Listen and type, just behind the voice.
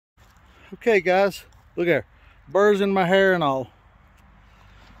Okay guys, look here, burrs in my hair and all.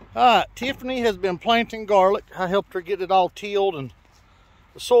 Alright, Tiffany has been planting garlic. I helped her get it all tilled and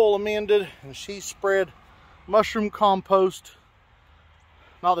the soil amended, and she spread mushroom compost.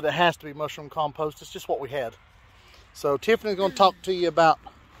 Not that it has to be mushroom compost, it's just what we had. So Tiffany's going to talk to you about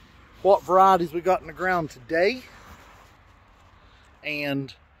what varieties we got in the ground today,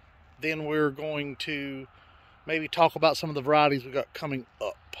 and then we're going to maybe talk about some of the varieties we got coming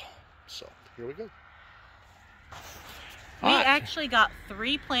up. So here we go. We actually got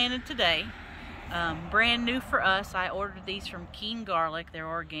 3 planted today, brand new for us. I ordered these from King Garlic, their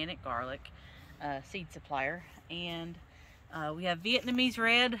organic garlic seed supplier, and we have Vietnamese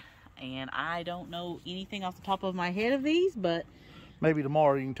red, and I don't know anything off the top of my head of these, but maybe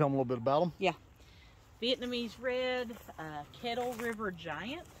tomorrow you can tell them a little bit about them. Yeah, Vietnamese red, Kettle River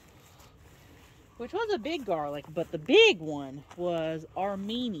Giant, which was a big garlic, but the big one was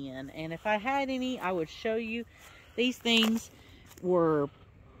Armenian, and if I had any, I would show you. These things were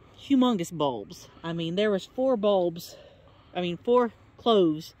humongous bulbs. I mean, there was 4 bulbs, 4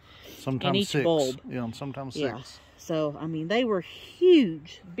 cloves sometimes in each 6. bulb. Yeah, and sometimes 6. Yeah. So, I mean, they were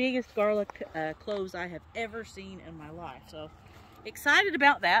huge. Biggest garlic cloves I have ever seen in my life. So, excited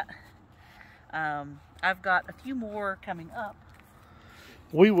about that. I've got a few more coming up.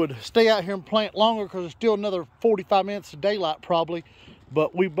 We would stay out here and plant longer because there's still another 45 minutes of daylight probably.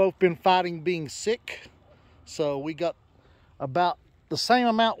 But we've both been fighting being sick. So we got about the same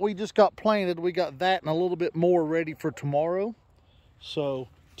amount we just got planted. We got that and a little bit more ready for tomorrow. So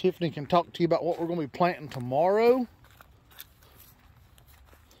Tiffany can talk to you about what we're going to be planting tomorrow.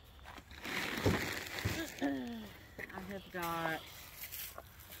 I have got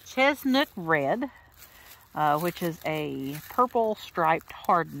Chestnut Red, which is a purple striped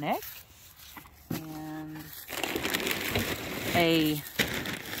hardneck, and a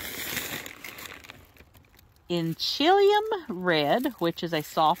Enchilium Red, which is a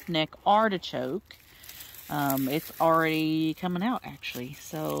soft neck artichoke. It's already coming out actually,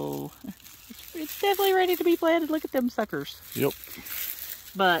 so it's definitely ready to be planted. Look at them suckers. Yep.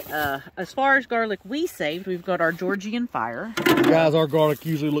 But as far as garlic we saved, we've got our Georgian Fire. Guys, our garlic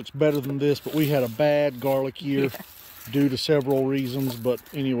usually looks better than this, but we had a bad garlic year due to several reasons. But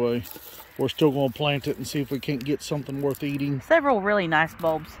anyway, we're still going to plant it and see if we can't get something worth eating. Several really nice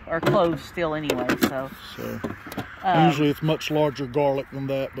bulbs are closed still anyway, so usually it's much larger garlic than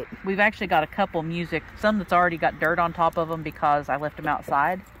that. But we've actually got a couple some that's already got dirt on top of them because I left them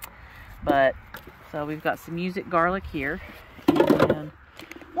outside. But so we've got some music garlic here, and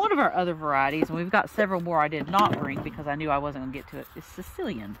one of our other varieties, and we've got several more I did not bring because I knew I wasn't going to get to it, is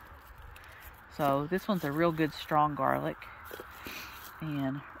Sicilian. So this one's a real good strong garlic.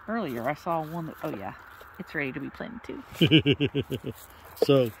 And earlier I saw one that, oh yeah, it's ready to be planted too.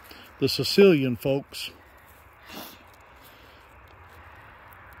 So the Sicilian, folks.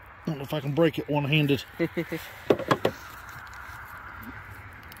 I don't know if I can break it one-handed.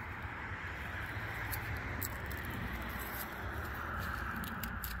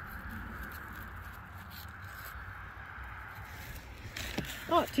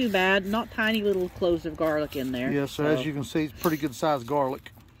 Not too bad. Not tiny little cloves of garlic in there. Yeah, so as you can see, it's pretty good sized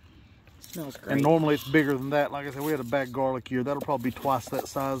garlic. Smells great. And normally it's bigger than that. Like I said, we had a bad garlic year. That'll probably be twice that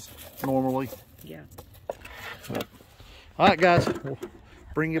size normally. Yeah. But, all right, guys. We'll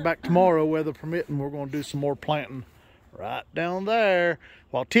bring you back tomorrow, weather permitting. We're going to do some more planting right down there.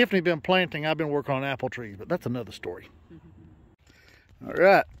 While Tiffany's been planting, I've been working on apple trees, but that's another story. All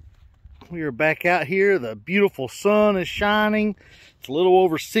right. We are back out here. The beautiful sun is shining. It's a little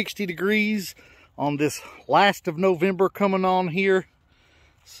over 60 degrees on this last of November coming on here.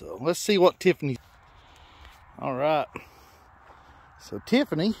 So let's see what Tiffany. All right. So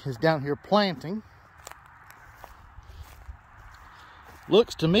Tiffany is down here planting.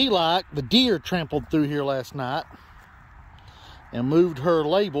 Looks to me like the deer trampled through here last night and moved her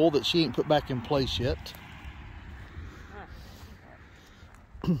label that she ain't put back in place yet.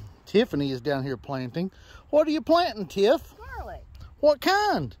 Tiffany is down here planting. What are you planting, Tiff? Garlic. What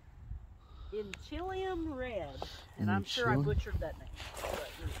kind? Enchilium Red. And I'm sure I butchered that name.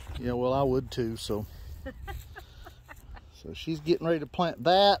 Yeah, well, I would too, so. So she's getting ready to plant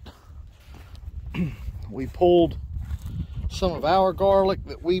that. We pulled some of our garlic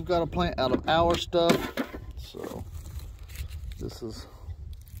that we've got to plant out of our stuff. So this is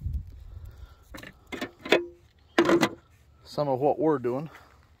some of what we're doing.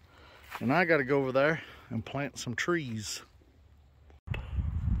 And I got to go over there and plant some trees.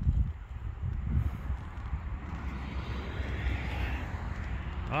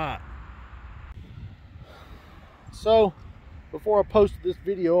 All right. So Before I posted this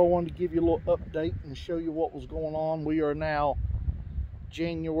video, I wanted to give you a little update and show you what was going on. We are now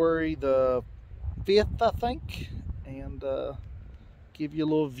January the 5th, I think, and give you a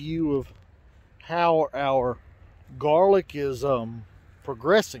little view of how our garlic is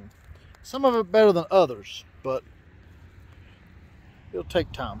progressing. Some of it better than others, but it'll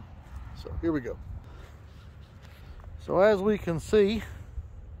take time. So here we go. So as we can see,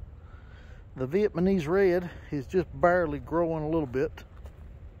 the Vietnamese red is just barely growing a little bit.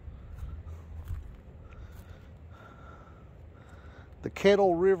 The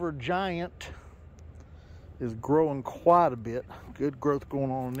Kettle River Giant is growing quite a bit. Good growth going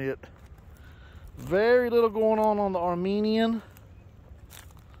on in it. Very little going on the Armenian.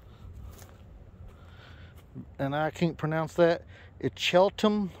 And I can't pronounce that.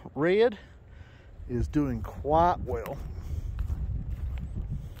 Cheltenham red is doing quite well.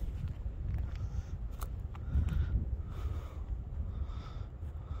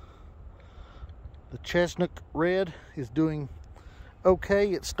 The Chestnut red is doing okay.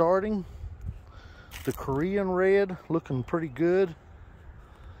 It's starting. The Korean red looking pretty good.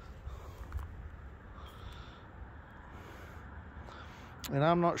 And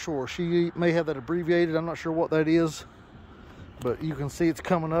I'm not sure, she may have that abbreviated, I'm not sure what that is, but you can see it's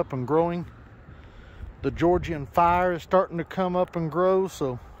coming up and growing. The Georgian Fire is starting to come up and grow,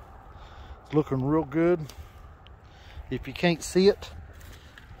 so it's looking real good. If you can't see it,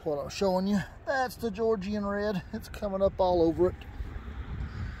 what I'm showing you, that's the Georgian red. It's coming up all over it.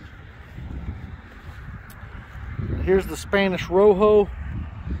 Here's the Spanish Rojo.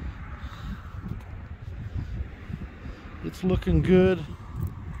 It's looking good.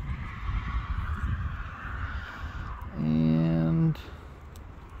 And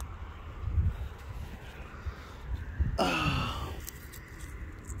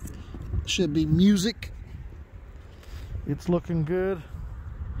should be Music. It's looking good.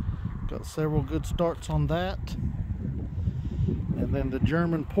 Got several good starts on that. And then the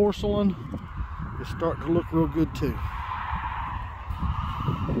German Porcelain is starting to look real good too.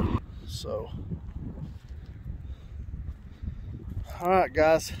 So, all right,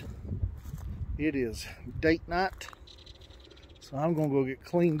 guys, it is date night, so I'm gonna go get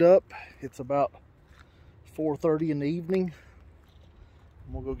cleaned up. It's about 4:30 in the evening.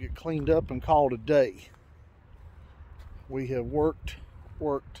 I'm gonna go get cleaned up and call it a day. We have worked,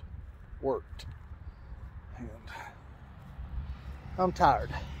 and I'm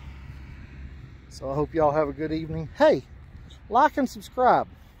tired. So I hope y'all have a good evening. Hey, like and subscribe.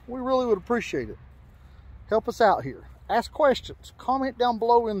 We really would appreciate it. Help us out here. Ask questions. Comment down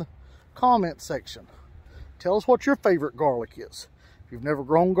below in the comment section. Tell us what your favorite garlic is. If you've never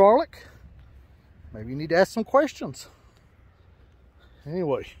grown garlic, maybe you need to ask some questions.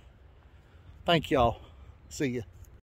 Anyway, thank y'all. See ya.